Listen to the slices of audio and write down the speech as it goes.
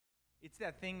It's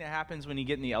that thing that happens when you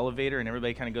get in the elevator and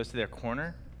everybody kind of goes to their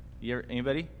corner.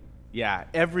 Anybody? Yeah.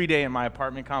 Every day in my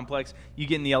apartment complex, you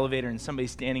get in the elevator and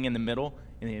somebody's standing in the middle,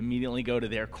 and they immediately go to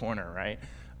their corner, right?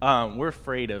 We're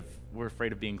afraid of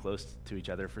being close to each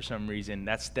other for some reason.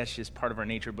 That's just part of our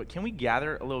nature. But can we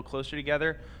gather a little closer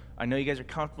together? I know you guys are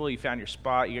comfortable. You found your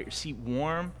spot. You got your seat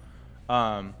warm,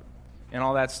 and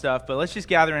all that stuff. But let's just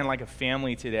gather in like a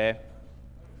family today.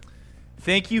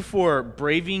 Thank you for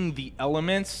braving the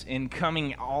elements and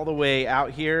coming all the way out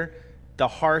here. The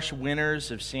harsh winters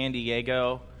of San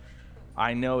Diego.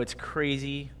 I know it's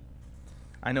crazy.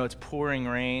 I know it's pouring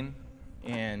rain,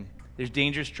 and there's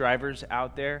dangerous drivers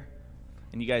out there.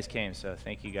 And you guys came, so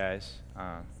thank you guys.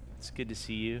 It's good to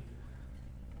see you.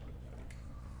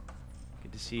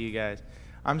 Good to see you guys.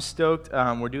 I'm stoked.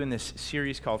 We're doing this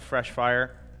series called Fresh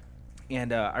Fire,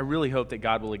 and I really hope that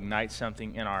God will ignite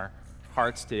something in our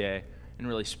hearts today and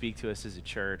really speak to us as a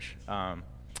church.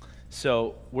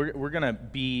 So we're going to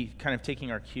be kind of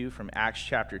taking our cue from Acts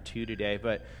chapter 2 today,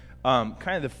 but kind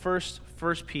of the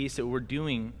first piece that we're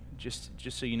doing, just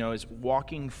so you know, is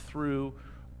walking through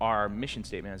our mission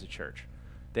statement as a church.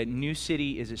 That New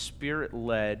City is a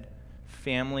Spirit-led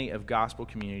family of gospel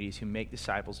communities who make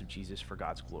disciples of Jesus for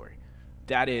God's glory.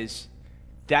 That is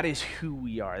who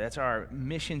we are. That's our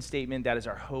mission statement. That is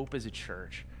our hope as a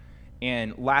church.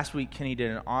 And last week, Kenny did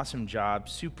an awesome job,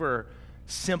 super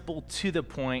simple, to the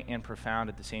point, and profound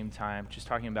at the same time, just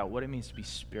talking about what it means to be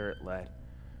Spirit-led,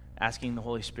 asking the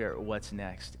Holy Spirit what's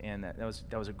next. And that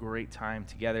was a great time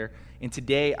together. And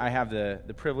today, I have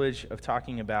the privilege of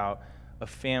talking about a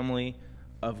family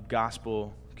of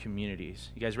gospel communities.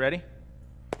 You guys ready?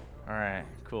 All right,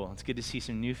 cool. It's good to see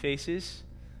some new faces.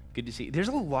 Good to see. There's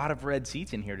a lot of red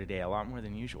seats in here today, a lot more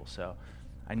than usual. So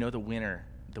I know the winter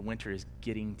is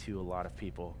getting to a lot of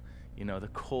people. You know, the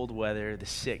cold weather, the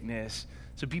sickness.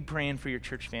 So be praying for your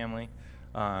church family.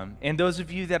 And those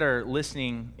of you that are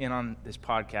listening in on this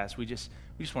podcast, we just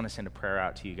want to send a prayer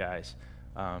out to you guys,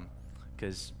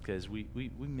 because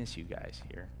we miss you guys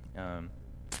here.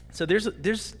 So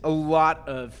there's a lot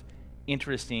of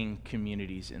interesting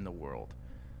communities in the world.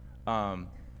 I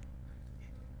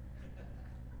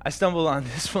stumbled on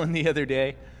this one the other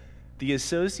day. The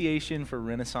Association for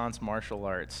Renaissance Martial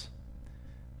Arts.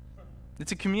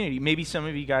 It's a community. Maybe some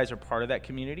of you guys are part of that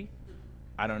community.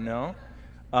 I don't know.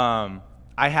 I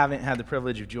haven't had the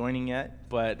privilege of joining yet,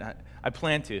 but I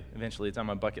plan to eventually. It's on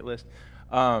my bucket list.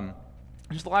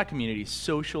 There's a lot of communities,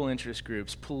 social interest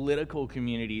groups, political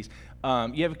communities.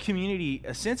 You have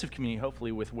a sense of community,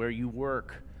 hopefully, with where you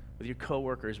work, with your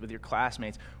coworkers, with your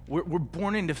classmates. We're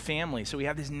born into family, so we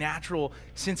have this natural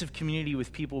sense of community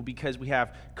with people because we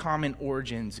have common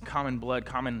origins, common blood,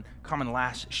 common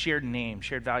last, shared name,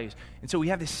 shared values. And so we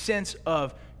have this sense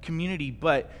of community,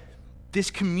 but this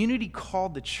community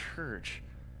called the church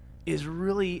is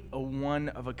really a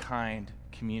one-of-a-kind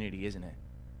community, isn't it?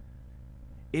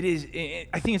 It is.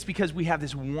 I think it's because we have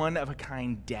this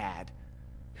one-of-a-kind dad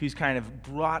who's kind of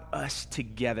brought us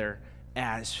together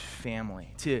as family.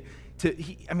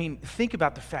 Think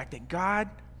about the fact that God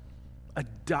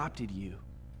adopted you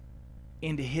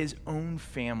into his own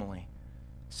family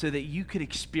so that you could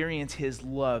experience his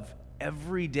love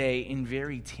every day in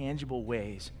very tangible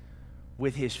ways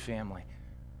with his family.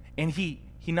 And he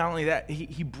not only that,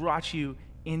 he brought you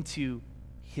into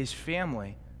his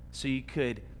family so you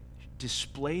could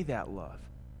display that love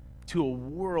to a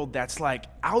world that's like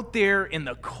out there in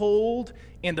the cold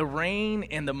and the rain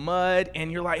and the mud,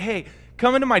 and you're like, hey,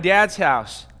 come into my dad's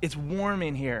house. It's warm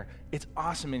in here. It's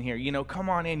awesome in here. You know, come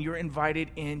on in. You're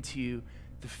invited into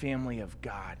the family of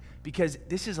God, because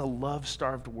this is a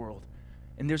love-starved world,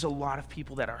 and there's a lot of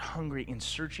people that are hungry and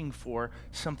searching for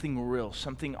something real,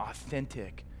 something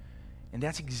authentic, and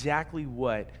that's exactly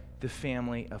what the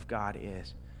family of God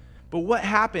is. But what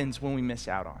happens when we miss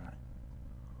out on it?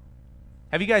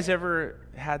 Have you guys ever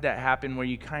had that happen where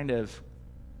you kind of,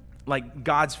 like,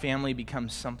 God's family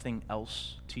becomes something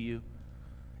else to you?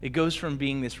 It goes from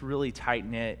being this really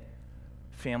tight-knit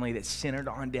family that's centered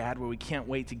on dad, where we can't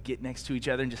wait to get next to each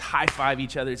other and just high-five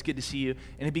each other. It's good to see you.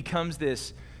 And it becomes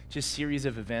this just series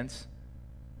of events,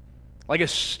 like a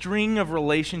string of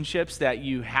relationships that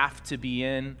you have to be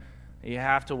in. You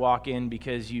have to walk in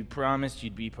because you promised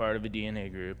you'd be part of a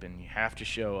DNA group, and you have to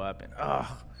show up. And,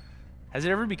 has it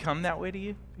ever become that way to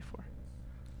you before?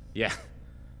 Yeah.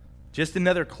 Just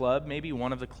another club, maybe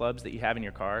one of the clubs that you have in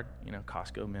your card. You know,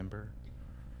 Costco member,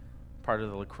 part of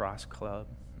the lacrosse club.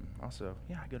 Also,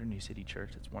 I go to New City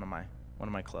Church. It's one of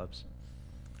my clubs.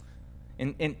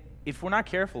 And if we're not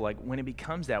careful, like when it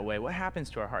becomes that way, what happens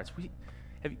to our hearts?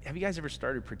 Have you guys ever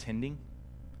started pretending?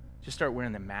 just start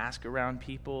wearing the mask around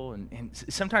people. And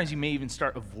sometimes you may even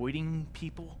start avoiding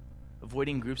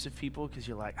groups of people because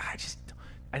you're like,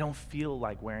 I don't feel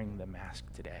like wearing the mask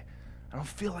today. I don't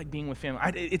feel like being with family.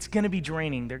 It's going to be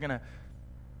draining.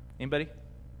 Anybody?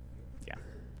 Yeah.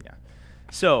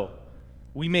 So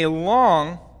we may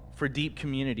long for deep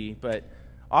community, but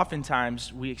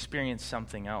oftentimes we experience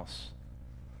something else.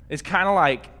 It's kind of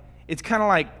like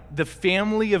the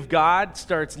family of God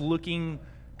starts looking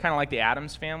kind of like the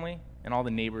Addams family, and all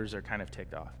the neighbors are kind of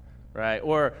ticked off, right?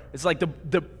 Or it's like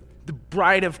the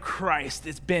bride of Christ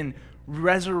that's been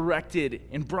resurrected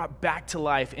and brought back to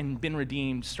life and been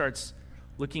redeemed starts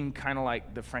looking kind of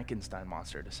like the Frankenstein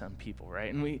monster to some people,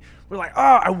 right? And we're like,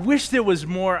 oh, I wish there was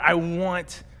more. I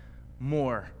want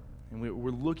more. And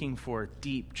we're looking for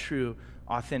deep, true,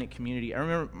 authentic community. I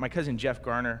remember my cousin Jeff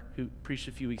Garner, who preached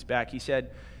a few weeks back, he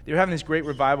said they were having this great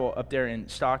revival up there in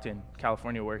Stockton,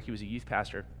 California, where he was a youth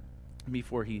pastor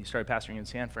before he started pastoring in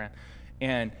San Fran.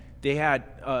 And they had,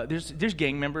 there's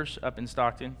gang members up in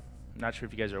Stockton. I'm not sure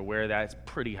if you guys are aware of that. It's a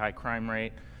pretty high crime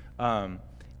rate. And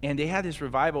they had this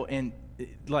revival, and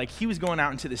like he was going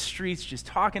out into the streets just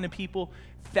talking to people,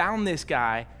 found this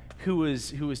guy who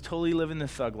was totally living the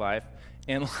thug life,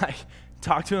 and like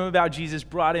talked to him about Jesus,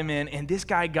 brought him in, and this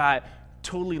guy got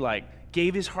totally like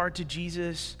gave his heart to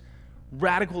Jesus,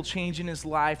 radical change in his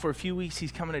life. For a few weeks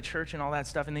he's coming to church and all that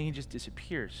stuff, and then he just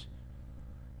disappears.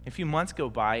 A few months go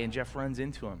by, and Jeff runs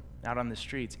into him out on the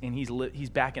streets, and he's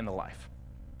back in the life.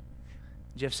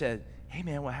 Jeff said, "Hey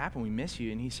man, what happened? We miss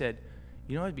you." And he said,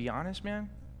 "You know, to be honest, man,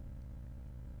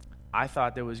 I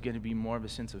thought there was going to be more of a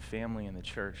sense of family in the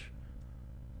church,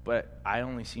 but I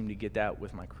only seem to get that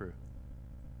with my crew."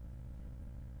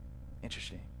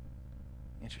 Interesting.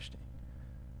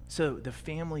 So the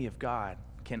family of God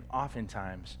can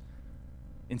oftentimes,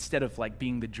 instead of like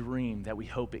being the dream that we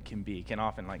hope it can be, can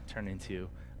often like turn into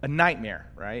a nightmare,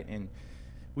 right? And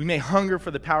we may hunger for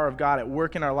the power of God at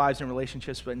work in our lives and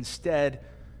relationships, but instead,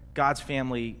 God's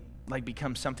family like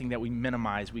becomes something that we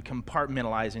minimize, we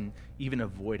compartmentalize, and even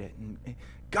avoid it. And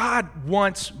God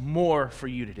wants more for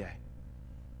you today.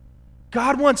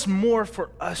 God wants more for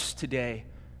us today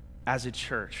as a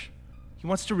church. He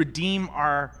wants to redeem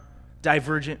our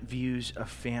divergent views of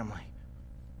family.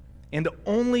 And the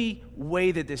only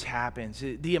way that this happens,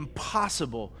 the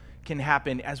impossible can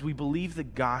happen as we believe the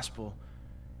gospel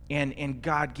and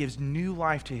God gives new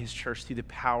life to his church through the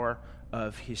power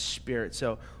of his Spirit.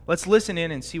 So let's listen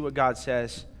in and see what God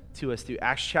says to us through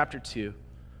Acts chapter 2.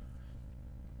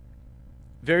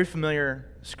 Very familiar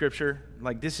scripture.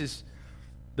 Like this is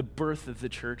the birth of the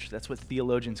church. That's what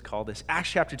theologians call this.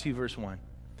 Acts chapter 2, verse 1.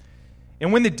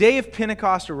 "And when the day of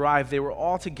Pentecost arrived, they were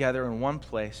all together in one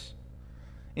place.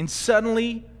 And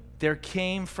suddenly there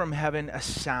came from heaven a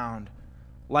sound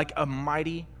like a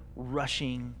mighty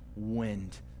rushing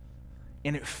wind,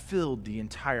 and it filled the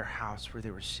entire house where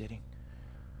they were sitting.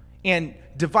 And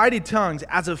divided tongues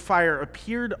as of fire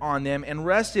appeared on them and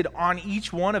rested on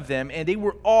each one of them, and they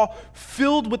were all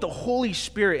filled with the Holy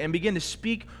Spirit and began to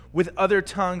speak with other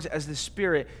tongues as the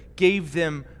Spirit gave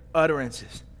them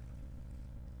utterances."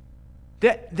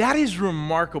 That is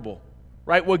remarkable,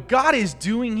 right? What God is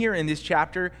doing here in this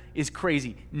chapter is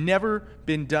crazy. Never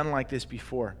been done like this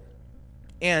before.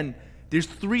 And there's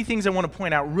three things I want to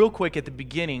point out real quick at the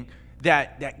beginning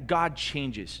that God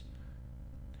changes.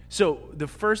 So the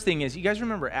first thing is, you guys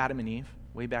remember Adam and Eve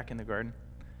way back in the garden?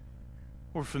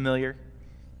 We're familiar,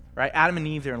 right? Adam and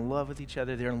Eve, they're in love with each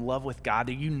other. They're in love with God.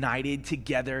 They're united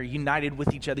together, united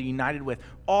with each other, united with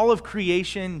all of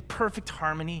creation, perfect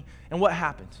harmony. And what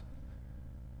happens?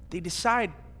 They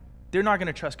decide they're not going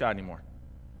to trust God anymore.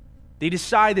 They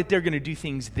decide that they're going to do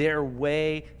things their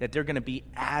way, that they're going to be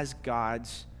as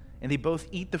gods. And they both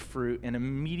eat the fruit and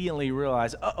immediately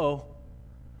realize, uh-oh,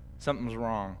 something's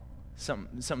wrong.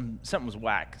 Something was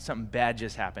whack. Something bad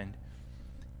just happened.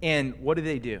 And what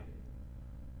do?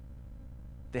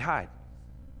 They hide.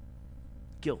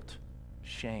 Guilt,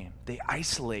 shame. They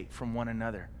isolate from one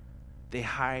another. They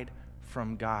hide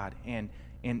from God. And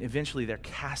eventually they're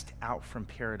cast out from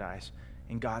paradise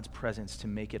in God's presence to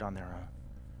make it on their own.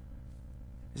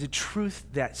 It's a truth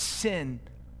that sin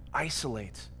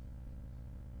isolates.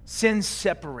 Sin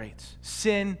separates.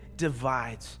 Sin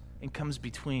divides and comes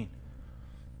between.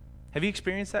 Have you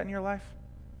experienced that in your life?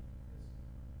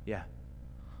 Yeah.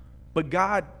 But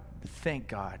God, thank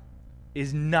God,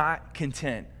 is not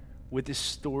content with this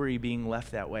story being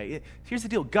left that way. Here's the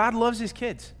deal. God loves his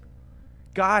kids.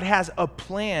 God has a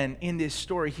plan in this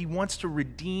story. He wants to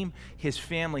redeem his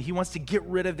family. He wants to get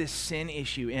rid of this sin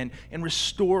issue and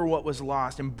restore what was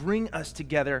lost and bring us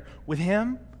together with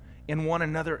him and one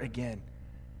another again.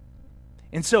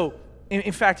 And so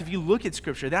In fact, if you look at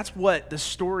Scripture, that's what the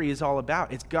story is all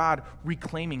about. It's God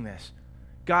reclaiming this.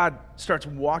 God starts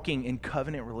walking in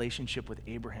covenant relationship with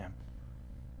Abraham.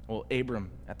 Well, Abram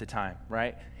at the time,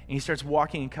 right? And he starts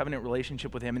walking in covenant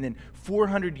relationship with him. And then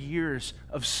 400 years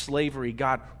of slavery,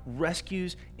 God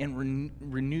rescues and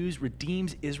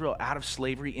redeems Israel out of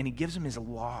slavery, and he gives them his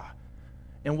law.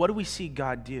 And what do we see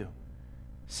God do?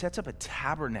 Sets up a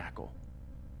tabernacle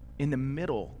in the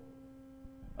middle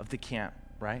of the camp,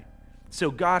 right? So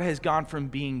God has gone from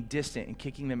being distant and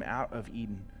kicking them out of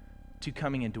Eden to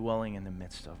coming and dwelling in the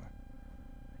midst of them.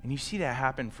 And you see that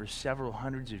happen for several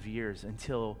hundreds of years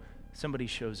until somebody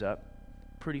shows up,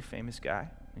 pretty famous guy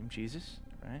named Jesus,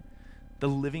 right? The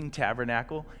living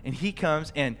tabernacle. And he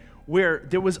comes, and where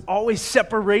there was always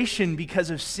separation because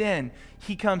of sin,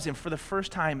 he comes, and for the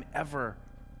first time ever,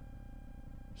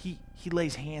 he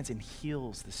lays hands and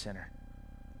heals the sinner.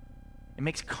 It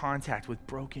makes contact with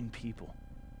broken people,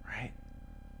 right?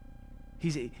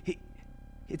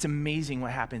 It's amazing what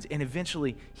happens. And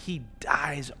eventually, he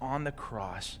dies on the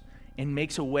cross and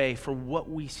makes a way for what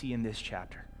we see in this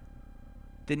chapter.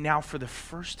 That now, for the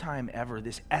first time ever,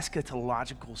 this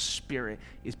eschatological spirit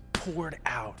is poured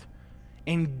out.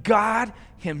 And God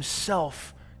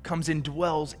himself comes and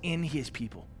dwells in his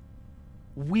people.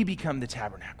 We become the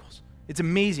tabernacles. It's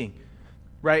amazing,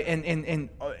 right? And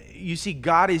you see,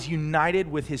 God is united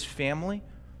with his family,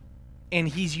 and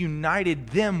he's united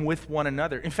them with one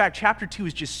another. In fact, chapter 2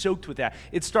 is just soaked with that.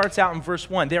 It starts out in verse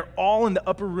 1. They're all in the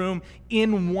upper room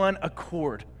in one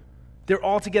accord. They're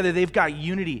all together. They've got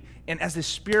unity. And as the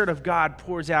Spirit of God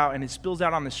pours out and it spills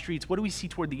out on the streets, what do we see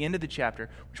toward the end of the chapter,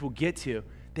 which we'll get to?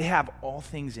 They have all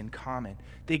things in common.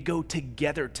 They go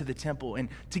together to the temple and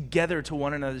together to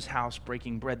one another's house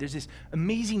breaking bread. There's this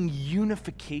amazing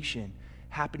unification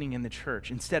happening in the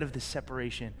church instead of the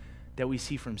separation that we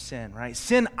see from sin, right?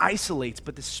 Sin isolates,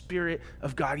 but the Spirit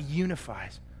of God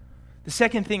unifies. The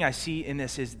second thing I see in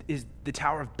this is the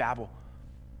Tower of Babel.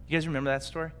 You guys remember that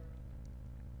story?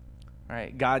 All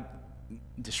right, God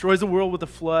destroys the world with a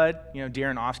flood. You know,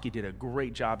 Darren Ofsky did a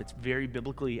great job. It's very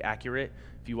biblically accurate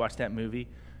if you watch that movie.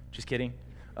 Just kidding.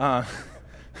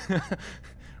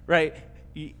 Right?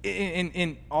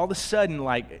 And all of a sudden,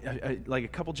 like a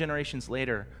couple generations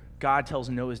later, God tells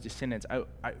Noah's descendants,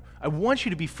 I want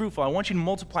you to be fruitful. I want you to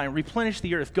multiply and replenish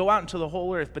the earth. Go out into the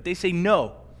whole earth. But they say,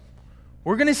 no.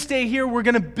 We're going to stay here. We're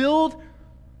going to build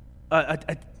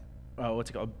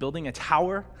building a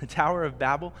tower of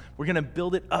Babel. We're going to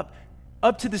build it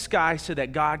up to the sky so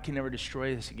that God can never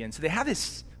destroy us again. So they have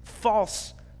this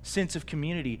false sense of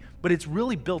community, but it's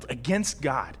really built against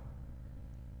God.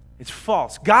 It's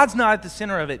false. God's not at the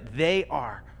center of it. They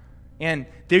are. And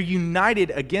they're united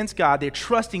against God. They're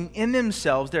trusting in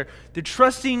themselves. They're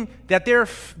trusting that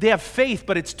they have faith,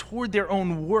 but it's toward their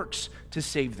own works to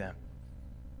save them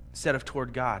instead of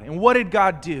toward God. And what did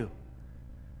God do?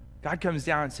 God comes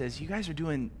down and says, you guys are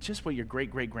doing just what your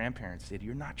great-great-grandparents did.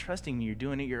 You're not trusting me. You're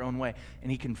doing it your own way.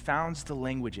 And he confounds the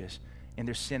languages, and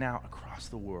they're sent out across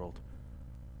the world.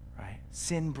 Right?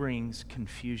 Sin brings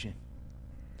confusion.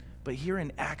 But here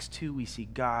in Acts 2, we see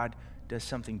God does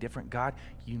something different. God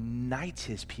unites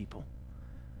his people.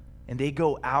 And they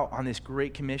go out on this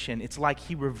great commission. It's like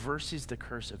he reverses the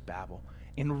curse of Babel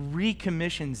and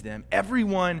recommissions them.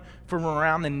 Everyone from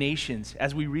around the nations,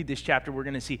 as we read this chapter, we're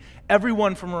going to see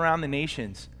everyone from around the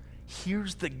nations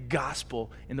hears the gospel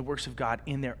and the works of God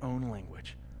in their own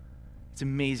language. It's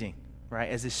amazing, right?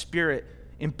 As the Spirit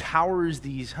empowers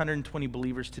these 120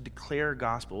 believers to declare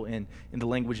gospel in the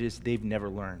languages they've never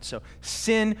learned. So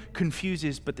sin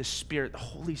confuses, but the Spirit, the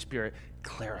Holy Spirit,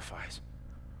 clarifies.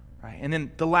 Right? And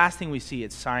then the last thing we see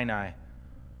at Sinai,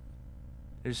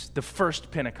 there's the first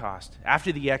Pentecost.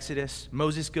 After the Exodus,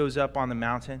 Moses goes up on the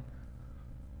mountain,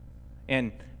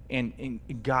 and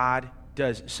God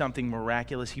does something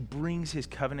miraculous. He brings his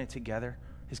covenant together,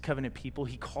 his covenant people.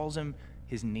 He calls them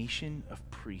his nation of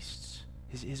priests,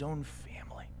 his own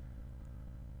family.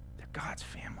 They're God's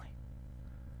family.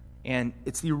 And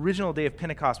it's the original day of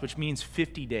Pentecost, which means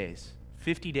 50 days.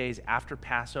 50 days after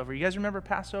Passover. You guys remember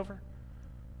Passover?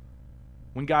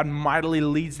 When God mightily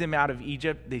leads them out of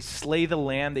Egypt, they slay the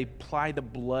lamb, they apply the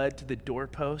blood to the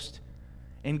doorpost,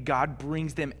 and God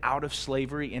brings them out of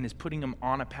slavery and is putting them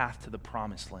on a path to the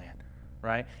promised land,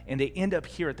 right? And they end up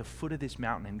here at the foot of this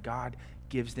mountain, and God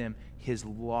gives them his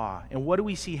law. And what do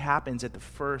we see happens at the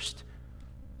first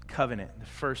covenant, the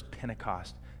first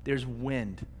Pentecost? There's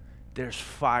wind, there's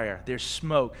fire, there's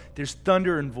smoke, there's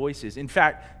thunder and voices. In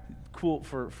fact, cool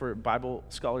for Bible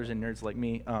scholars and nerds like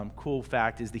me, cool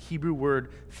fact is the Hebrew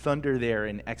word thunder there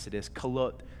in Exodus,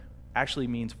 kalot, actually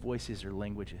means voices or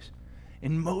languages.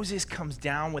 And Moses comes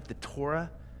down with the Torah,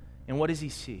 And what does he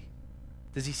see?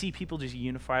 Does he see people just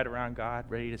unified around God,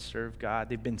 ready to serve God?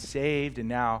 They've been saved, and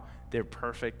now they're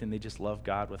perfect, and they just love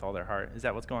God with all their heart. Is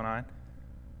that what's going on?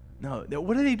 No.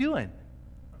 What are they doing?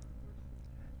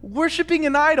 Worshiping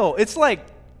an idol. It's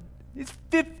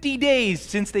 50 days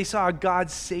since they saw God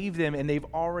save them, and they've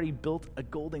already built a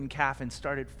golden calf and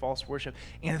started false worship.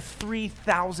 And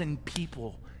 3,000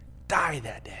 people die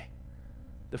that day,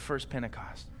 the first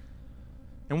Pentecost.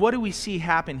 And what do we see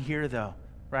happen here, though,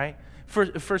 right?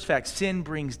 First fact, sin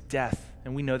brings death,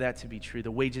 and we know that to be true.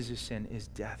 The wages of sin is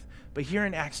death. But here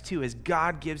in Acts 2, as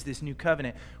God gives this new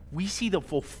covenant, we see the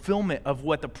fulfillment of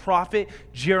what the prophet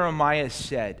Jeremiah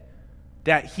said,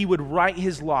 that he would write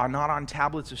his law not on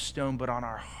tablets of stone, but on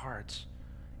our hearts.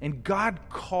 And God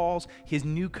calls his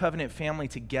new covenant family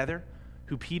together,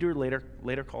 who Peter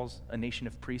later calls a nation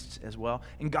of priests as well.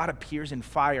 And God appears in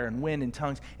fire and wind and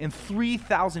tongues, and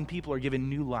 3,000 people are given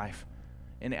new life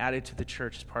and added to the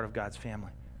church as part of God's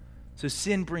family. So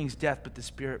sin brings death, but the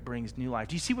Spirit brings new life.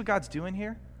 Do you see what God's doing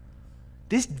here?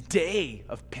 This day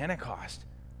of Pentecost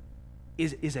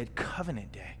is a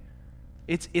covenant day.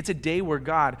 It's a day where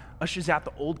God ushers out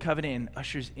the old covenant and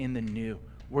ushers in the new,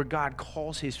 where God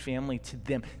calls his family to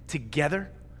them together,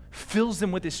 fills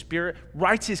them with his Spirit,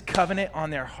 writes his covenant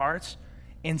on their hearts,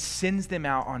 and sends them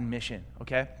out on mission,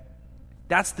 okay?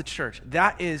 That's the church.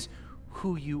 That is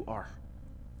who you are.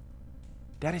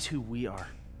 That is who we are.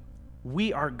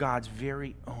 We are God's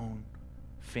very own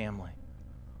family.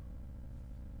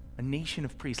 A nation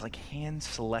of priests, like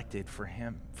hand-selected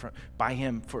by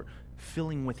him for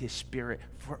filling with his Spirit,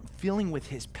 for filling with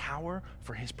his power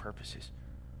for his purposes.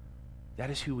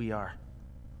 That is who we are.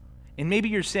 And maybe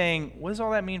you're saying, what does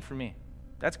all that mean for me?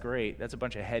 That's great. That's a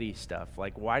bunch of heady stuff.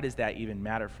 Like, why does that even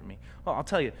matter for me? Well, I'll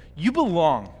tell you. You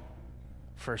belong,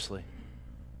 firstly.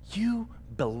 You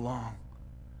belong.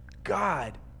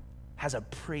 God has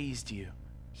appraised you.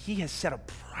 He has set a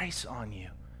price on you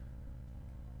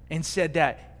and said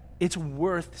that it's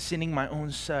worth sending my own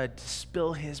son to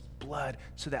spill his blood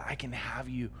so that I can have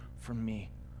you for me,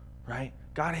 right?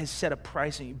 God has set a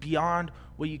price on you beyond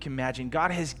what you can imagine. God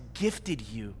has gifted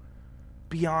you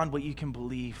beyond what you can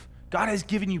believe. God has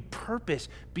given you purpose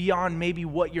beyond maybe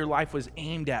what your life was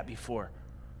aimed at before,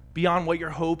 beyond what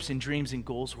your hopes and dreams and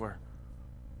goals were.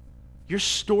 Your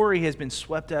story has been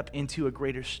swept up into a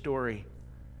greater story,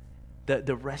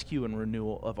 the rescue and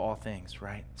renewal of all things,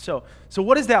 right? So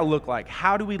what does that look like?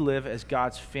 How do we live as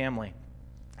God's family?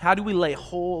 How do we lay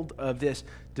hold of this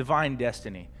divine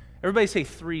destiny? Everybody say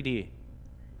 3D.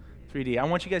 3D. I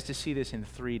want you guys to see this in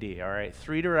 3D, all right?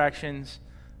 3 directions.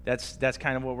 That's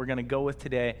kind of what we're going to go with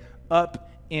today. Up,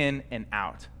 in, and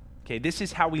out. Okay, this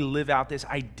is how we live out this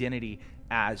identity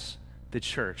as the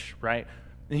church, right?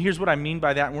 And here's what I mean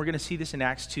by that, and we're going to see this in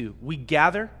Acts 2. We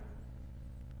gather,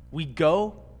 we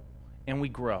go, and we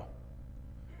grow.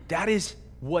 That is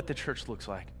what the church looks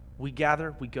like. We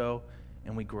gather, we go,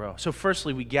 and we grow. So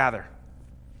firstly, we gather.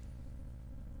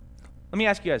 Let me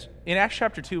ask you guys, in Acts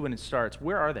chapter 2 when it starts,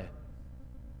 where are they?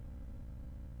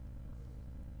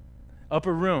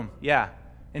 Upper room, yeah.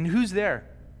 And who's there?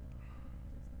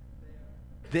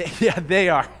 They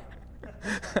are.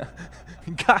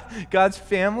 God's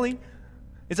family.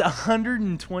 It's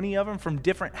 120 of them from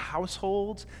different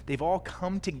households. They've all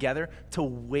come together to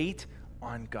wait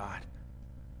on God.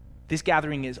 This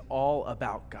gathering is all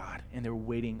about God, and they're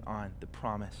waiting on the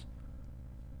promise.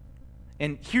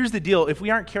 And here's the deal. If we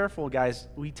aren't careful, guys,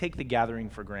 we take the gathering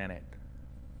for granted.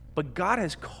 But God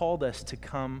has called us to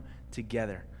come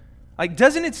together. Like,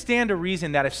 doesn't it stand to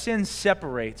reason that if sin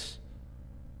separates,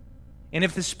 and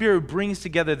if the Spirit brings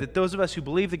together, that those of us who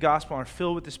believe the gospel and are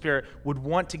filled with the Spirit would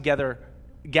want to gather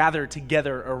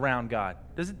together around God?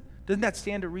 Doesn't that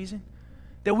stand to reason?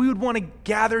 That we would want to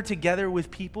gather together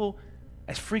with people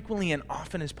as frequently and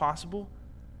often as possible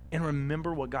and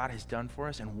remember what God has done for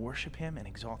us and worship him and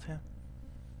exalt him?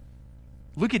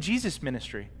 Look at Jesus'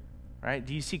 ministry, right?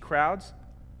 Do you see crowds?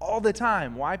 All the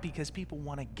time. Why? Because people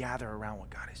want to gather around what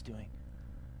God is doing,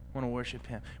 want to worship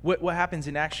him. What happens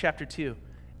in Acts chapter 2?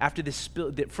 After this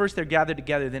first they're gathered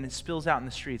together, then it spills out in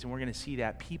the streets, and we're going to see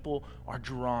that people are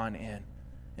drawn in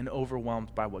and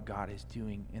overwhelmed by what God is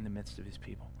doing in the midst of his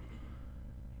people.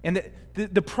 And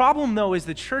the problem, though, is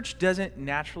the church doesn't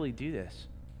naturally do this.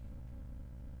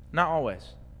 Not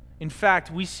always. In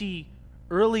fact, we see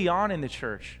early on in the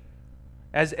church,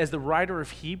 as the writer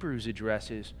of Hebrews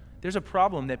addresses, there's a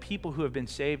problem that people who have been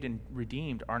saved and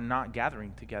redeemed are not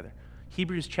gathering together.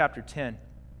 Hebrews chapter 10,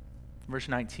 verse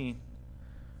 19.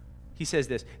 He says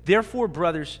this, "Therefore,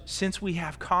 brothers, since we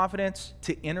have confidence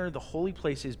to enter the holy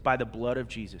places by the blood of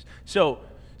Jesus." So,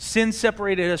 sin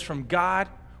separated us from God.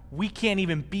 We can't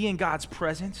even be in God's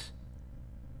presence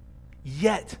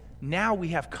Yet, now we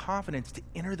have confidence to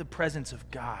enter the presence of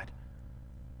God.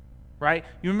 Right?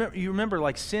 You remember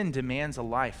like sin demands a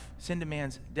life. Sin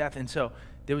demands death. And so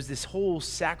there was this whole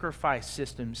sacrifice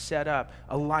system set up,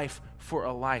 a life for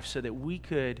a life, so that we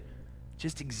could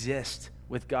just exist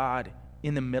with God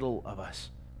in the middle of us.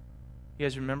 You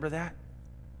guys remember that?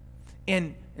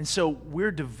 And so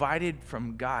we're divided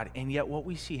from God, and yet what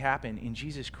we see happen in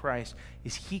Jesus Christ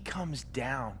is he comes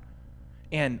down.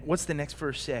 And what's the next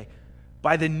verse say?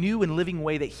 By the new and living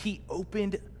way that he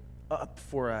opened up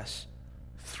for us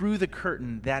through the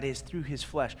curtain, that is, through his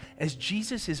flesh. As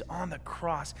Jesus is on the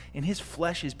cross and his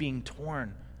flesh is being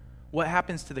torn, what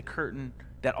happens to the curtain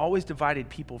that always divided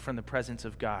people from the presence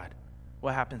of God?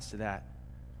 What happens to that?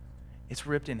 It's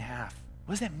ripped in half.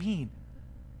 What does that mean?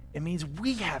 It means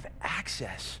we have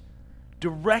access,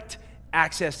 direct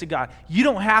access to God. You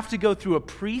don't have to go through a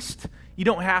priest. You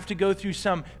don't have to go through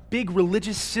some big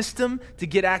religious system to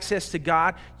get access to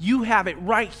God. You have it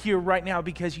right here, right now,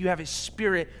 because you have his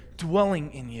Spirit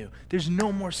dwelling in you. There's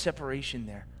no more separation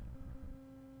there.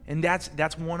 And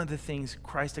that's one of the things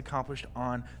Christ accomplished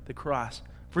on the cross.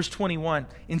 Verse 21,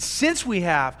 and since we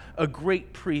have a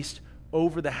great priest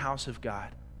over the house of God,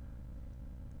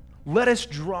 let us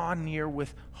draw near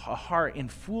with a heart in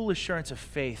full assurance of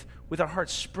faith, with our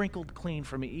hearts sprinkled clean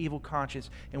from an evil conscience,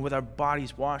 and with our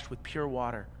bodies washed with pure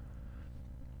water.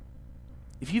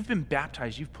 If you've been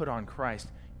baptized, you've put on Christ.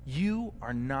 You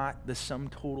are not the sum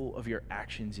total of your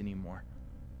actions anymore.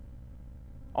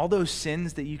 All those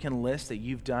sins that you can list that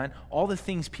you've done, all the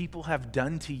things people have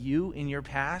done to you in your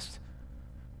past,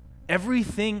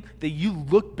 everything that you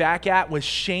look back at with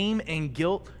shame and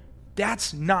guilt,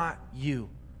 that's not you.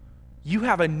 You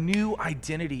have a new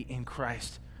identity in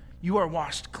Christ. You are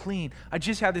washed clean. I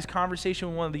just had this conversation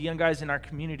with one of the young guys in our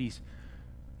communities.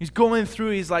 He's going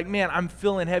through, he's like, man, I'm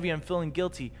feeling heavy, I'm feeling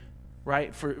guilty,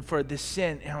 right, for this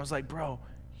sin. And I was like, bro,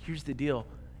 here's the deal.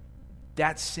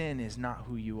 That sin is not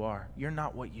who you are. You're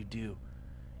not what you do.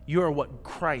 You are what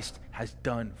Christ has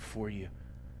done for you.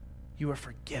 You are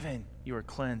forgiven. You are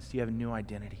cleansed. You have a new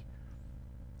identity.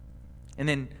 And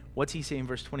then what's he say in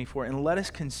verse 24? And let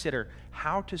us consider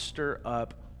how to stir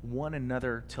up one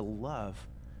another to love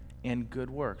and good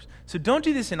works. So don't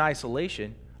do this in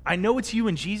isolation. I know it's you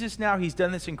and Jesus now. He's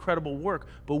done this incredible work,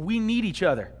 but we need each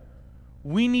other.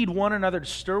 We need one another to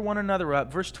stir one another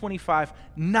up. Verse 25,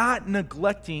 not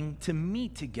neglecting to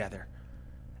meet together,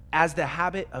 as the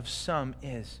habit of some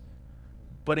is,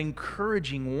 but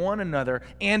encouraging one another,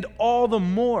 and all the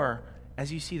more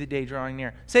as you see the day drawing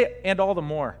near. Say, and all the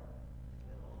more.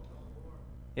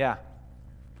 Yeah.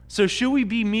 So should we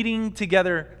be meeting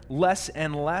together less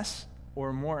and less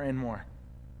or more and more?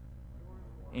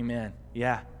 Amen.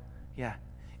 Yeah. Yeah.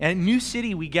 And at New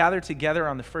City, we gather together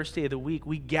on the first day of the week.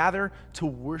 We gather to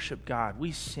worship God.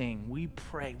 We sing, we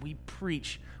pray, we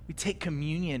preach, we take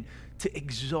communion to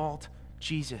exalt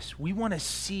Jesus. We want to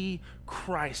see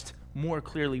Christ more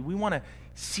clearly. We want to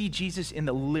see Jesus in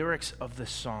the lyrics of the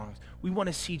songs. We want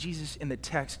to see Jesus in the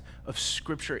text of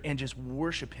Scripture and just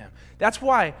worship him. That's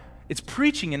why it's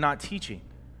preaching and not teaching.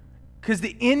 Because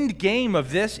the end game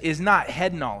of this is not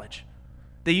head knowledge,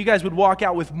 that you guys would walk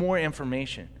out with more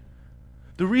information.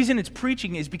 The reason it's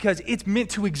preaching is because it's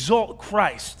meant to exalt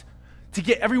Christ, to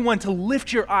get everyone to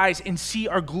lift your eyes and see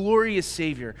our glorious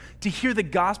Savior, to hear the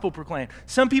gospel proclaimed.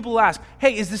 Some people ask,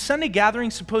 hey, is the Sunday gathering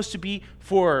supposed to be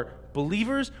for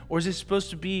believers, or is it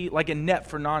supposed to be like a net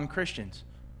for non-Christians?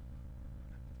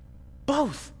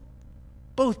 Both,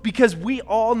 because we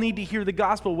all need to hear the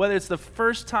gospel, whether it's the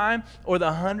first time or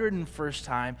the 101st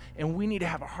time, and we need to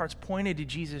have our hearts pointed to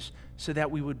Jesus so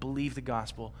that we would believe the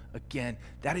gospel again.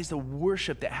 That is the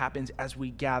worship that happens as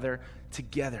we gather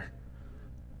together.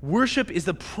 Worship is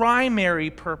the primary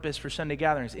purpose for Sunday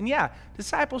gatherings. And yeah,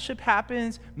 discipleship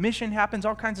happens, mission happens,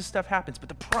 all kinds of stuff happens, but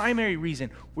the primary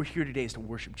reason we're here today is to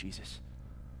worship Jesus.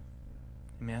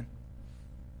 Amen?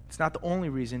 It's not the only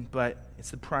reason, but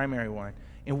it's the primary one.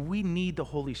 And we need the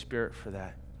Holy Spirit for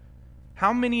that.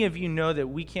 How many of you know that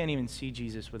we can't even see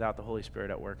Jesus without the Holy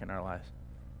Spirit at work in our lives?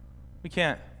 We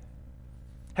can't.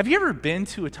 Have you ever been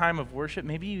to a time of worship?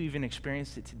 Maybe you even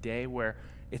experienced it today, where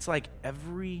it's like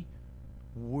every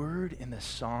word in the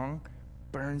song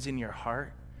burns in your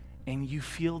heart, and you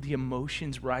feel the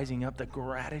emotions rising up, the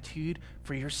gratitude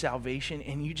for your salvation,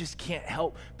 and you just can't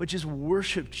help but just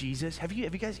worship Jesus. Have you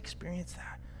guys experienced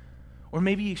that? Or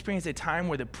maybe you experience a time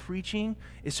where the preaching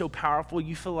is so powerful,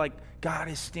 you feel like God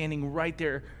is standing right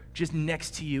there just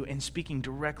next to you and speaking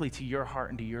directly to your heart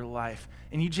and to your life.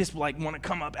 And you just like want to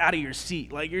come up out of your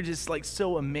seat. Like you're just like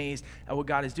so amazed at what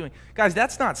God is doing. Guys,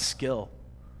 that's not skill.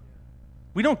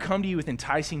 We don't come to you with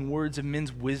enticing words of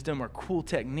men's wisdom or cool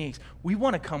techniques. We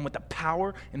want to come with the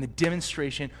power and the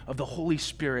demonstration of the Holy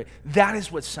Spirit. That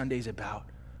is what Sunday's about,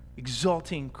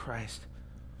 exalting Christ.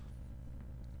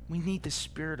 We need the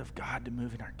Spirit of God to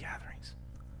move in our gatherings.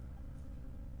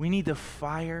 We need the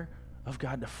fire of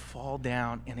God to fall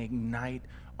down and ignite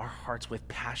our hearts with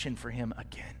passion for Him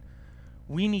again.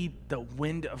 We need the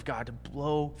wind of God to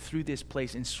blow through this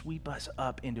place and sweep us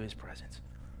up into His presence.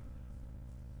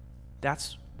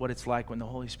 That's what it's like when the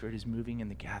Holy Spirit is moving in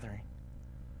the gathering.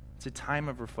 It's a time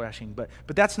of refreshing, but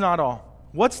that's not all.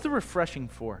 What's the refreshing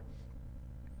for?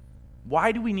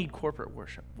 Why do we need corporate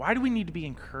worship? Why do we need to be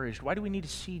encouraged? Why do we need to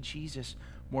see Jesus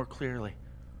more clearly?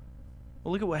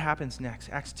 Well, look at what happens next.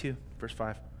 Acts 2, verse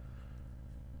 5.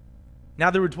 Now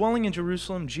there were dwelling in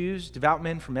Jerusalem Jews, devout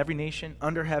men from every nation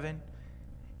under heaven.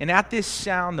 And at this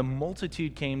sound, the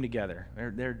multitude came together.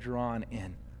 They're drawn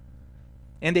in.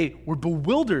 And they were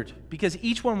bewildered because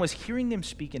each one was hearing them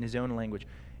speak in his own language.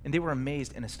 And they were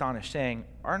amazed and astonished, saying,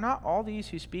 "Are not all these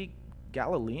who speak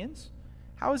Galileans?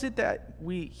 How is it that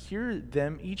we hear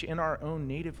them each in our own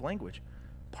native language?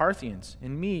 Parthians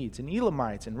and Medes and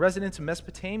Elamites and residents of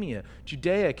Mesopotamia,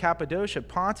 Judea, Cappadocia,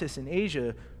 Pontus and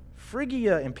Asia,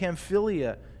 Phrygia and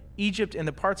Pamphylia, Egypt and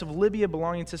the parts of Libya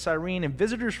belonging to Cyrene, and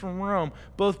visitors from Rome,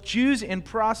 both Jews and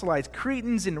proselytes,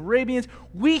 Cretans and Arabians,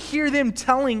 we hear them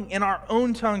telling in our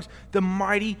own tongues the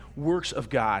mighty works of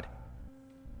God."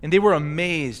 And they were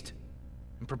amazed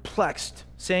and perplexed,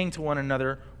 saying to one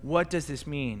another, "What does this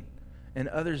mean?" And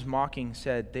others mocking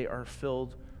said, "They are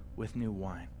filled with new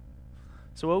wine."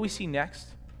 So what we see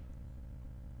next,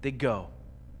 they go.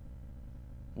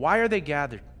 Why are they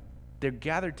gathered? They're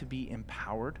gathered to be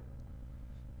empowered.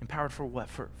 Empowered for what?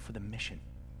 For the mission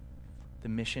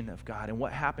of God. And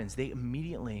what happens? They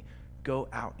immediately go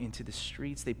out into the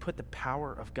streets. They put the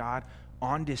power of God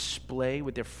on display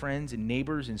with their friends and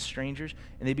neighbors and strangers,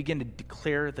 and they begin to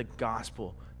declare the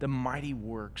gospel, the mighty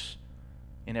works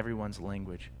in everyone's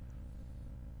language.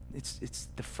 It's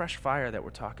the fresh fire that we're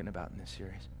talking about in this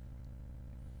series.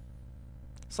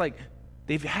 It's like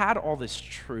they've had all this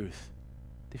truth.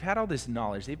 They've had all this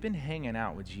knowledge. They've been hanging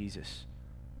out with Jesus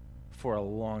for a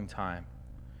long time.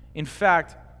 In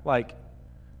fact, like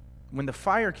when the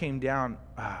fire came down,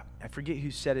 I forget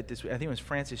who said it this way. I think it was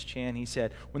Francis Chan. He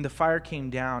said, when the fire came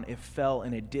down, it fell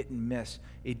and it didn't miss.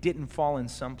 It didn't fall in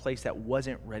some place that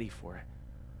wasn't ready for it.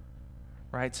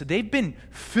 Right? So they've been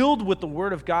filled with the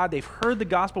Word of God. They've heard the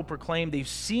gospel proclaimed. They've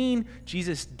seen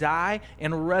Jesus die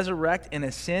and resurrect and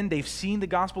ascend. They've seen the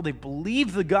gospel. They've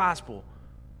believed the gospel.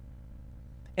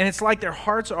 And it's like their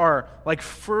hearts are like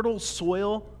fertile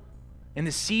soil, and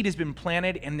the seed has been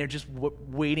planted, and they're just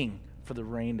waiting for the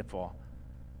rain to fall.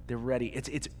 They're ready.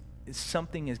 It's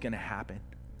something is going to happen.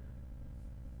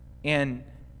 And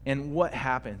what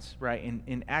happens, right?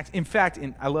 In Acts, in fact,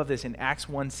 I love this, in Acts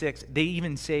 1:6, they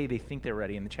even say they think they're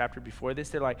ready. In the chapter before this,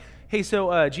 they're like, "Hey,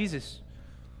 so Jesus,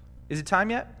 is it time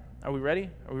yet? Are we ready?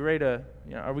 Are we ready to,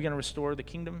 are we going to restore the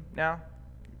kingdom now?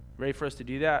 Ready for us to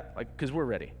do that? Like, because we're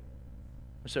ready."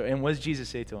 So, and what does Jesus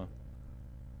say to them?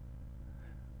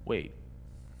 Wait.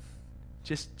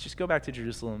 Just go back to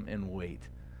Jerusalem and wait.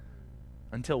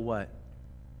 Until what?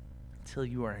 Until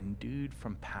you are endued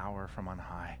from power from on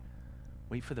high.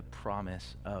 Wait for the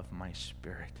promise of my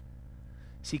Spirit.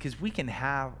 See, because we can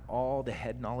have all the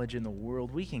head knowledge in the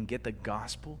world. We can get the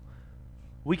gospel.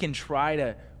 We can try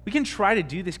to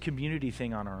do this community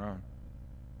thing on our own.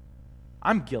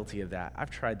 I'm guilty of that. I've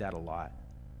tried that a lot.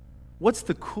 What's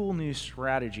the cool new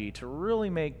strategy to really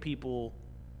make people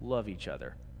love each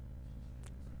other?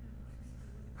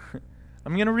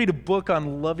 I'm going to read a book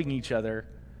on loving each other,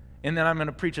 and then I'm going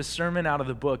to preach a sermon out of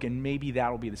the book, and maybe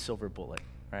that'll be the silver bullet,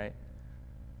 right?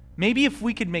 Maybe if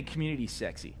we could make community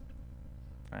sexy,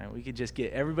 right? We could just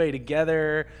get everybody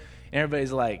together, and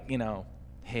everybody's like,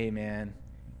 hey, man,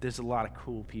 there's a lot of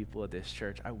cool people at this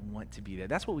church. I want to be there.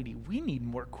 That's what we need. We need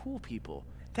more cool people.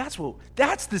 That's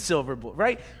the silver bullet,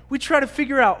 right? We try to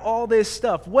figure out all this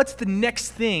stuff. What's the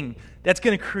next thing that's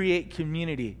going to create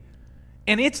community?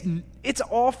 And it's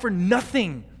all for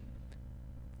nothing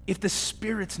if the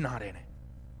Spirit's not in it.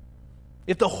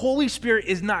 If the Holy Spirit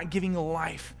is not giving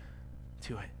life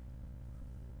to it.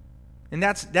 And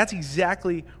that's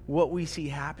exactly what we see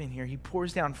happen here. He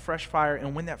pours down fresh fire,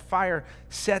 and when that fire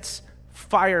sets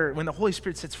fire, when the Holy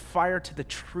Spirit sets fire to the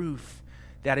truth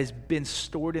that has been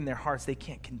stored in their hearts, they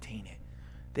can't contain it.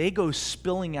 They go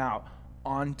spilling out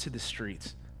onto the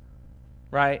streets,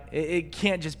 right? It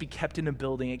can't just be kept in a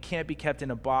building. It can't be kept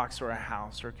in a box or a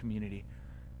house or a community.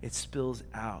 It spills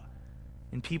out.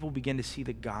 And people begin to see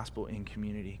the gospel in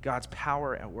community, God's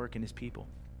power at work in his people.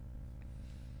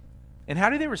 And how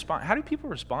do they respond? How do people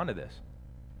respond to this?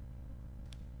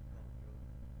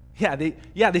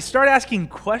 They start asking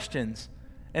questions,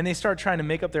 and they start trying to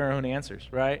make up their own answers,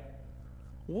 right?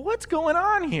 What's going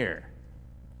on here?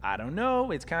 I don't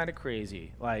know. It's kind of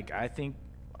crazy. Like, I think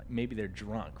maybe they're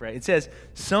drunk, right? It says,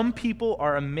 some people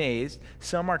are amazed,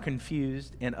 some are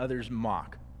confused, and others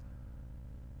mock.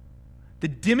 The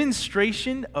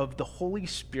demonstration of the Holy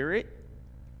Spirit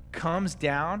comes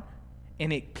down,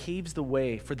 and it paves the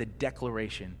way for the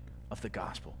declaration of the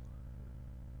gospel,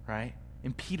 right?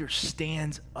 And Peter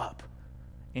stands up,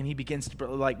 and he begins to,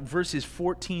 like, verses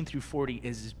 14 through 40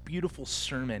 is this beautiful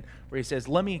sermon where he says,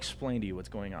 let me explain to you what's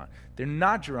going on. They're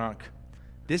not drunk.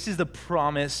 This is the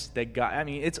promise that God, I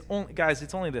mean, it's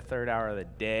only the third hour of the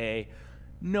day.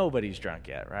 Nobody's drunk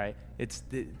yet, right?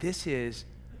 This is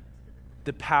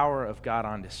the power of God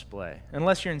on display,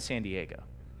 unless you're in San Diego.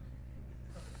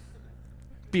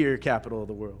 Beer capital of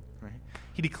the world, right?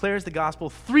 He declares the gospel.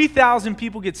 3,000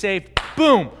 people get saved.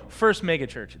 Boom! First mega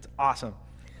church. It's awesome.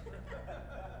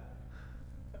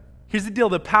 Here's the deal.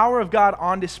 The power of God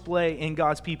on display in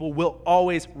God's people will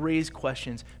always raise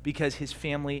questions because his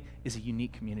family is a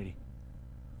unique community.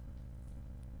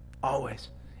 Always.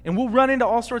 And we'll run into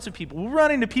all sorts of people. We'll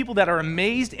run into people that are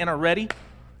amazed and are ready.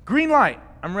 Green light,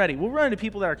 I'm ready. We'll run into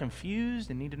people that are confused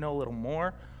and need to know a little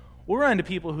more. We'll run into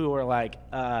people who are like,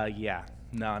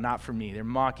 no, not for me. They're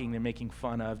mocking, they're making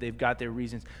fun of, they've got their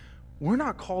reasons. We're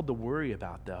not called to worry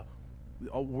about, though.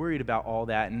 We're worried about all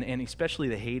that, and especially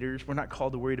the haters. We're not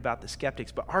called to worry about the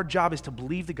skeptics, but our job is to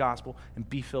believe the gospel and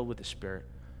be filled with the Spirit,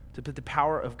 to put the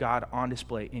power of God on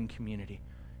display in community.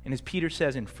 And as Peter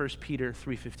says in 1 Peter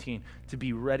 3:15, to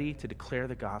be ready to declare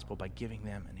the gospel by giving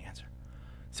them an answer.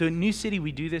 So in New City,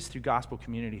 we do this through gospel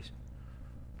communities.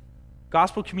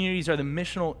 Gospel communities are the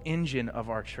missional engine of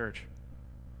our church.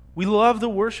 We love the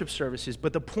worship services,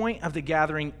 but the point of the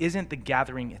gathering isn't the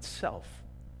gathering itself.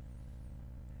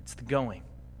 It's the going.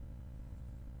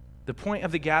 The point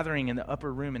of the gathering in the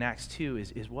upper room in Acts 2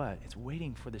 is what? It's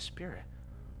waiting for the Spirit.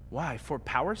 Why? For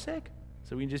power's sake?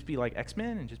 So we can just be like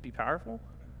X-Men and just be powerful?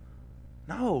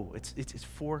 No, it's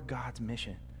for God's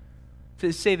mission.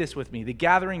 So say this with me. The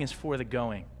gathering is for the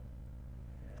going.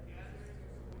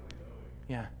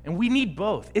 Yeah, and we need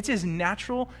both. It's as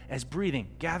natural as breathing,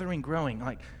 gathering, growing.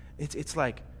 Like it's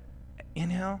like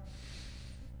inhale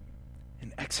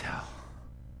and exhale.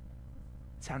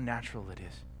 It's how natural it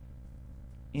is.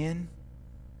 In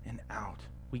and out.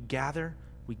 We gather,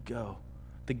 we go.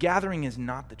 The gathering is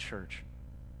not the church,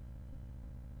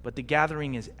 but the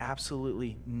gathering is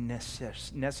absolutely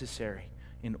necessary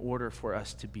in order for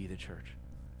us to be the church.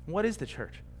 What is the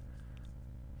church?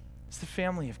 It's the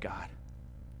family of God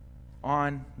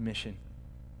on mission.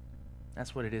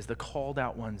 That's what it is, the called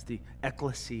out ones, the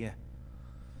ecclesia.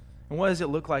 And what does it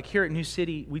look like? Here at New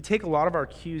City, we take a lot of our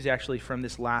cues actually from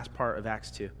this last part of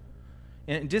Acts 2.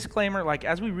 And disclaimer, like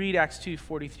as we read Acts 2,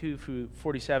 42 through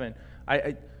 47,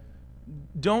 I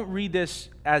don't read this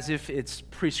as if it's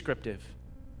prescriptive,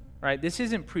 right? This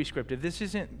isn't prescriptive. This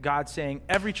isn't God saying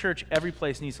every church, every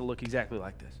place needs to look exactly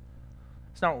like this.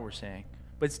 It's not what we're saying.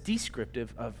 But it's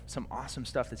descriptive of some awesome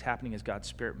stuff that's happening as God's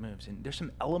Spirit moves. And there's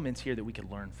some elements here that we could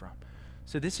learn from.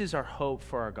 So this is our hope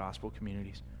for our gospel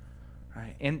communities.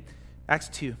 Right? And Acts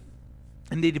 2,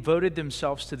 and they devoted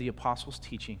themselves to the apostles'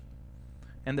 teaching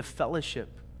and the fellowship,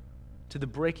 to the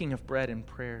breaking of bread and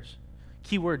prayers.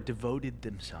 Keyword, devoted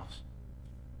themselves.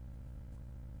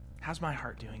 How's my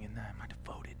heart doing in that? Am I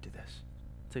devoted to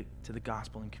this, to the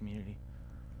gospel and community?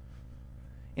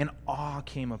 And awe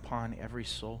came upon every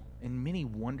soul, and many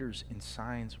wonders and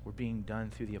signs were being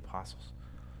done through the apostles.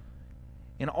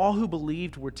 And all who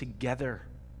believed were together.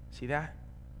 See that?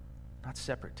 Not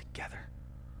separate, together.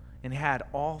 And had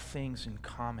all things in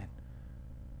common.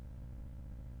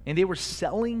 And they were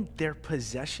selling their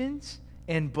possessions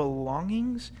and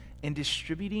belongings and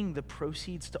distributing the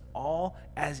proceeds to all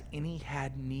as any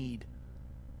had need.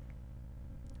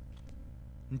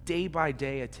 And day by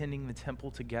day, attending the temple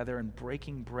together and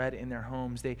breaking bread in their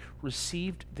homes, they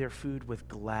received their food with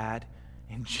glad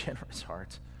and generous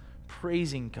hearts,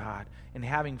 praising God and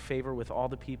having favor with all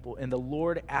the people. And the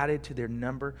Lord added to their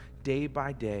number day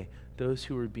by day those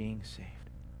who were being saved.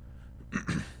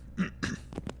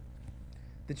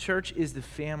 The church is the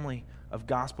family of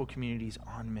gospel communities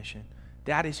on mission.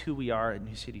 That is who we are at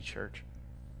New City Church.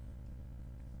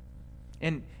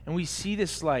 And we see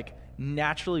this like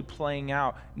naturally playing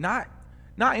out, not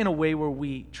in a way where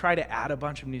we try to add a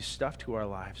bunch of new stuff to our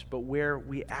lives, but where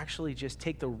we actually just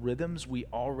take the rhythms we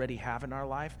already have in our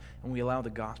life and we allow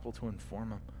the gospel to inform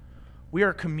them. We are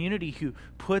a community who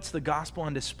puts the gospel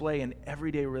on display in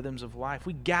everyday rhythms of life.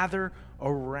 We gather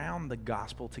around the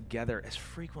gospel together as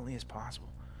frequently as possible.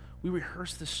 We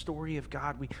rehearse the story of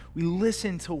God. We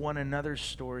listen to one another's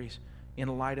stories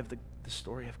in light of the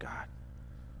story of God.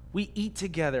 We eat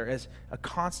together as a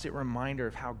constant reminder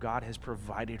of how God has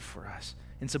provided for us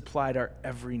and supplied our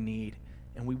every need,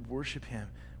 and we worship him.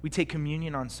 We take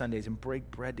communion on Sundays and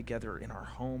break bread together in our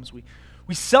homes.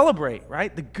 We celebrate,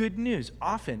 right, the good news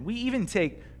often. We even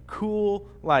take cool,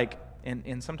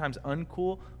 and sometimes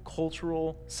uncool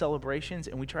cultural celebrations,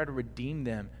 and we try to redeem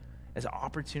them as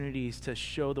opportunities to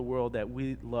show the world that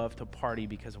we love to party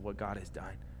because of what God has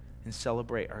done and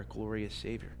celebrate our glorious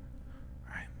Savior.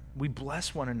 Right? We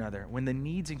bless one another. When the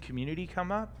needs in community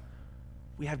come up,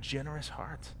 we have generous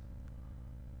hearts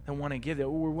that want to give, that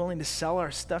we're willing to sell our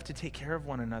stuff to take care of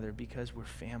one another because we're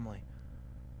family.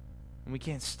 And we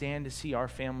can't stand to see our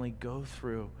family go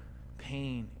through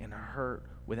pain and hurt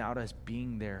without us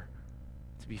being there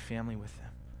to be family with them.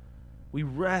 We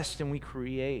rest and we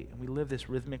create, and we live this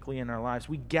rhythmically in our lives.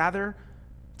 We gather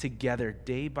together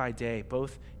day by day,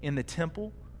 both in the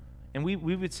temple, and we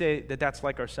would say that that's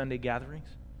like our Sunday gatherings,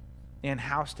 and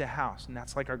house to house, and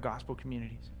that's like our gospel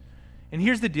communities. And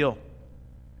here's the deal.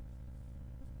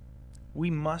 We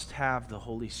must have the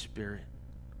Holy Spirit.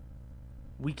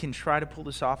 We can try to pull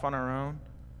this off on our own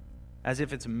as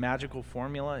if it's a magical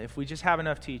formula. If we just have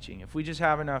enough teaching, if we just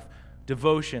have enough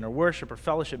devotion or worship or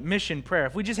fellowship, mission, prayer,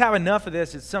 if we just have enough of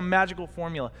this, it's some magical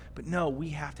formula. But no, we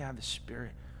have to have the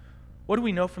Spirit. What do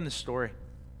we know from the story?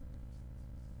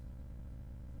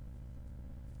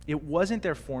 It wasn't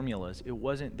their formulas. It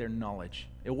wasn't their knowledge.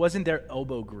 It wasn't their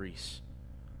elbow grease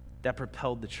that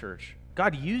propelled the church.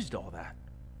 God used all that.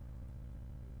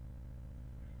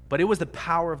 But it was the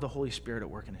power of the Holy Spirit at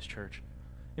work in his church.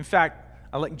 In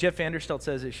fact, like Jeff Vanderstelt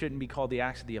says, it shouldn't be called the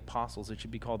Acts of the Apostles. It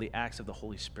should be called the Acts of the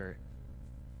Holy Spirit.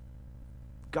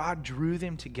 God drew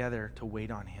them together to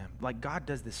wait on him. Like God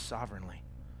does this sovereignly.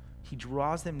 He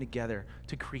draws them together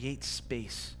to create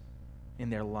space in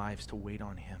their lives to wait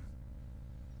on him.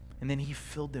 And then he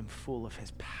filled them full of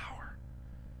his power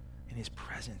and his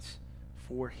presence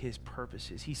for his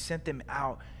purposes. He sent them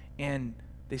out, and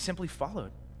they simply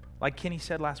followed. Like Kenny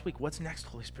said last week, what's next,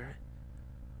 Holy Spirit?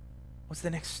 What's the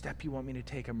next step you want me to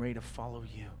take? I'm ready to follow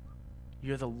you.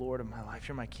 You're the Lord of my life.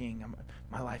 You're my King.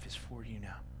 My life is for you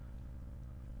now.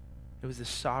 It was the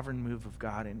sovereign move of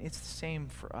God, and it's the same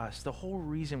for us. The whole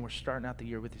reason we're starting out the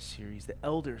year with this series, the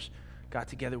elders got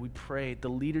together, we prayed, the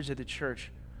leaders of the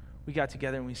church, we got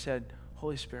together and we said,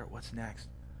 Holy Spirit, what's next?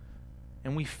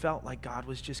 And we felt like God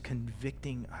was just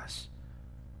convicting us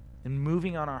and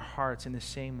moving on our hearts in the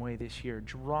same way this year,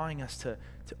 drawing us to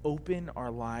open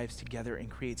our lives together and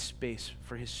create space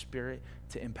for his Spirit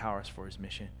to empower us for his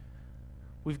mission.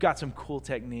 We've got some cool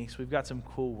techniques. We've got some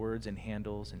cool words and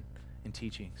handles and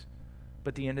teachings. But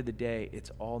at the end of the day,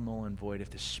 it's all null and void if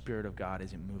the Spirit of God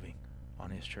isn't moving on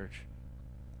his church.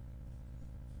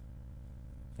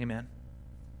 Amen?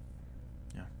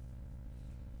 Yeah.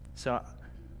 So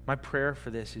my prayer for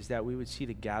this is that we would see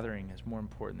the gathering as more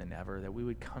important than ever, that we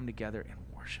would come together and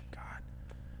worship God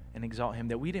and exalt him,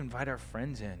 that we'd invite our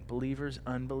friends in, believers,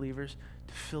 unbelievers,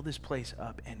 to fill this place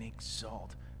up and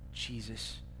exalt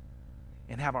Jesus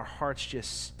and have our hearts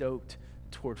just stoked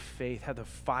toward faith, have the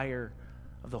fire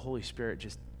of the Holy Spirit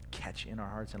just catch in our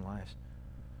hearts and lives.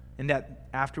 And that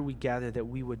after we gather, that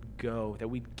we would go, that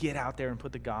we'd get out there and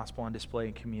put the gospel on display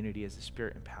in community as the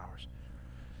Spirit empowers.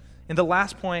 And the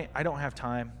last point, I don't have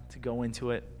time to go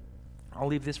into it. I'll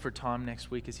leave this for Tom next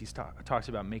week as he talks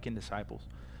about making disciples.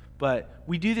 But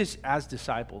we do this as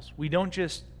disciples. We don't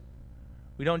just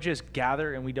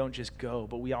gather and we don't just go,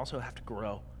 but we also have to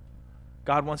grow.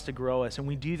 God wants to grow us, and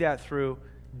we do that through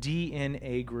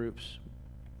DNA groups,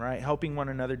 right? Helping one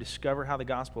another discover how the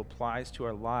gospel applies to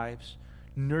our lives,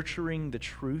 nurturing the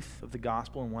truth of the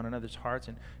gospel in one another's hearts,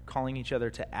 and calling each other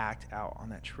to act out on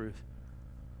that truth.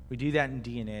 We do that in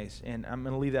DNAs, and I'm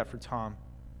going to leave that for Tom.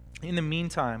 In the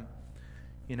meantime,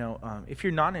 if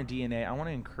you're not in a DNA, I want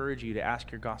to encourage you to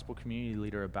ask your gospel community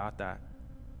leader about that.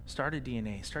 Start a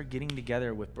DNA. Start getting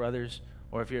together with brothers,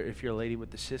 or if you're a lady,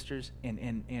 with the sisters,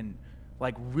 and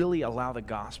like really allow the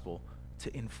gospel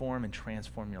to inform and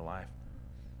transform your life.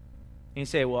 And you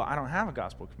say, well, I don't have a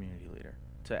gospel community leader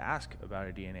to ask about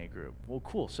a DNA group. Well,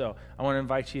 cool. So I want to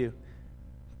invite you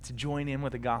to join in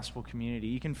with a gospel community.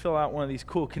 You can fill out one of these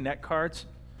cool Connect cards,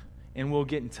 and we'll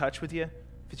get in touch with you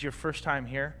if it's your first time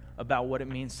here about what it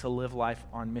means to live life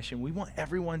on mission. We want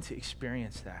everyone to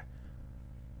experience that.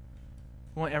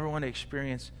 We want everyone to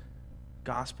experience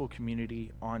gospel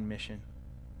community on mission.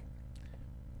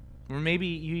 Or maybe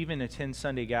you even attend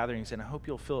Sunday gatherings, and I hope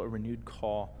you'll feel a renewed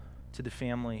call to the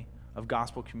family of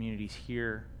gospel communities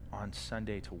here on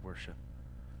Sunday to worship.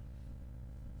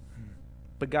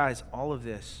 But guys, all of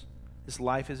this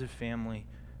life as a family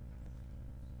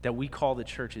that we call the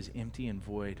church is empty and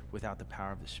void without the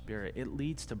power of the Spirit. It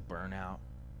leads to burnout.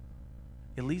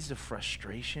 It leads to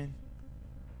frustration.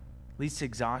 It leads to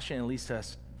exhaustion. It leads to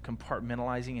us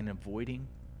compartmentalizing and avoiding.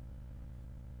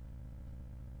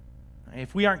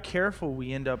 If we aren't careful,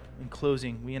 we end up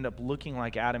looking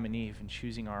like Adam and Eve and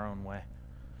choosing our own way.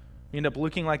 We end up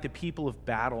looking like the people of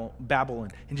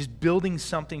Babylon and just building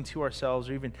something to ourselves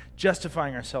or even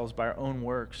justifying ourselves by our own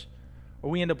works. Or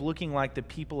we end up looking like the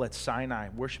people at Sinai,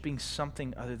 worshiping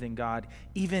something other than God,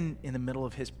 even in the middle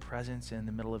of his presence and in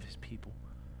the middle of his people.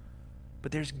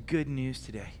 But there's good news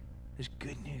today. There's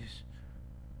good news.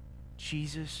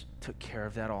 Jesus took care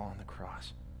of that all on the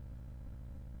cross.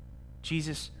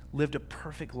 Jesus lived a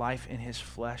perfect life in his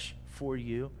flesh for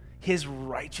you. His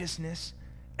righteousness,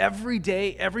 every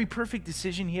day, every perfect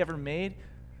decision he ever made,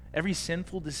 every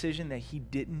sinful decision that he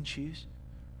didn't choose,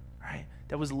 right?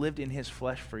 That was lived in his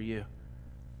flesh for you.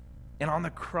 And on the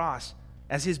cross,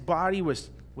 as his body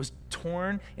was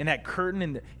torn and that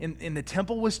curtain in the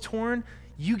temple was torn,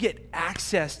 you get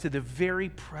access to the very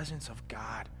presence of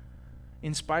God.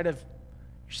 In spite of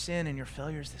your sin and your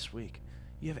failures this week,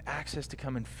 you have access to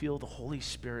come and feel the Holy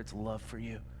Spirit's love for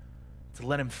you, to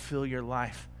let him fill your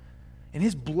life. And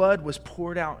his blood was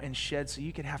poured out and shed so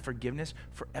you could have forgiveness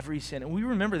for every sin. And we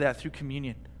remember that through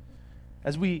communion.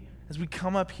 As we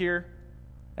come up here,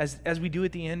 as we do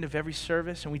at the end of every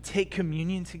service, and we take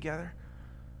communion together,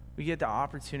 we get the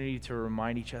opportunity to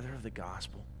remind each other of the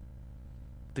gospel,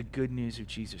 the good news of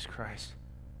Jesus Christ.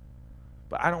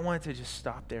 But I don't want it to just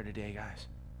stop there today, guys.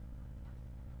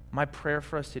 My prayer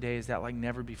for us today is that like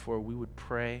never before, we would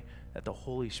pray that the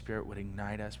Holy Spirit would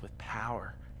ignite us with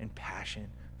power and passion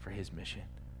for his mission.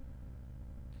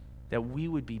 That we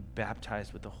would be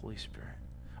baptized with the Holy Spirit.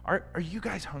 Are you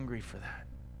guys hungry for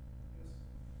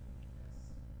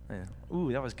that?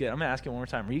 Ooh, that was good. I'm going to ask it one more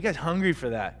time. Are you guys hungry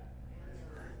for that?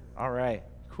 All right,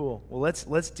 cool. Well,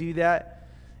 let's do that.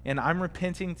 And I'm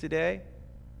repenting today,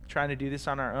 trying to do this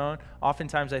on our own.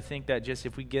 Oftentimes I think that just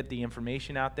if we get the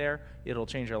information out there, it'll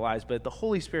change our lives. But the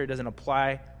Holy Spirit doesn't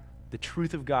apply the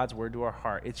truth of God's word to our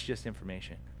heart. It's just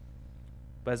information.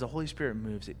 But as the Holy Spirit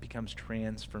moves, it becomes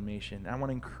transformation. And I want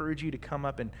to encourage you to come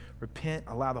up and repent,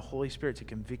 allow the Holy Spirit to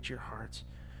convict your hearts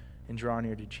and draw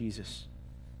near to Jesus.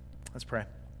 Let's pray.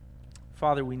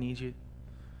 Father, we need you.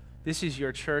 This is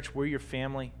your church. We're your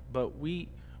family, but we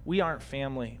aren't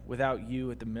family without you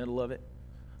at the middle of it.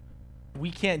 We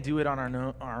can't do it on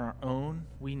our own.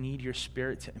 We need your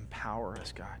Spirit to empower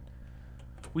us, God.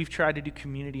 We've tried to do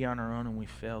community on our own and we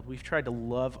failed. We've tried to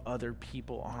love other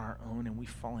people on our own and we've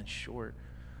fallen short.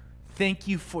 Thank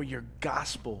you for your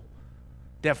gospel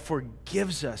that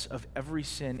forgives us of every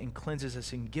sin and cleanses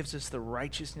us and gives us the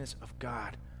righteousness of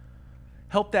God.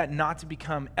 Help that not to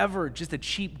become ever just a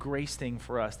cheap grace thing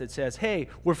for us that says, hey,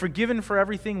 we're forgiven for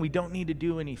everything, we don't need to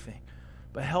do anything.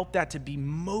 But help that to be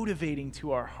motivating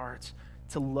to our hearts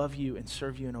to love you and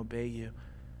serve you and obey you.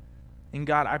 And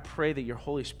God, I pray that your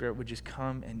Holy Spirit would just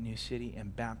come in New City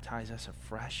and baptize us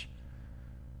afresh.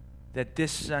 That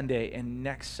this Sunday and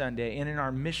next Sunday and in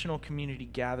our missional community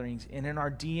gatherings and in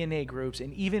our DNA groups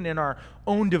and even in our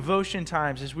own devotion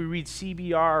times as we read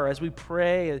CBR, as we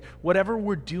pray, whatever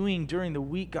we're doing during the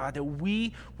week, God, that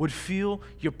we would feel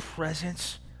your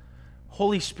presence.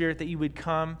 Holy Spirit, that you would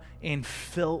come and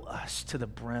fill us to the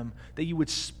brim, that you would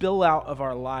spill out of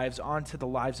our lives onto the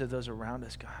lives of those around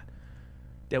us, God,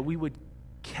 that we would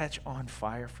catch on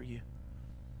fire for you.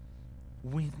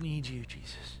 We need you,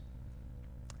 Jesus.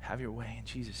 Have your way in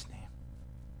Jesus' name.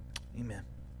 Amen.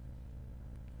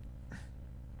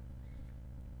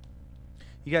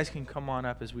 You guys can come on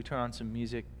up as we turn on some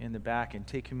music in the back and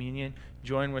take communion.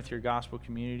 Join with your gospel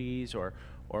communities or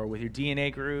with your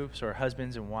DNA groups or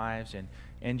husbands and wives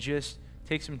and just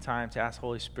take some time to ask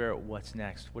Holy Spirit, what's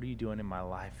next? What are you doing in my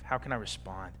life? How can I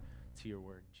respond to your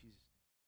word? Jesus.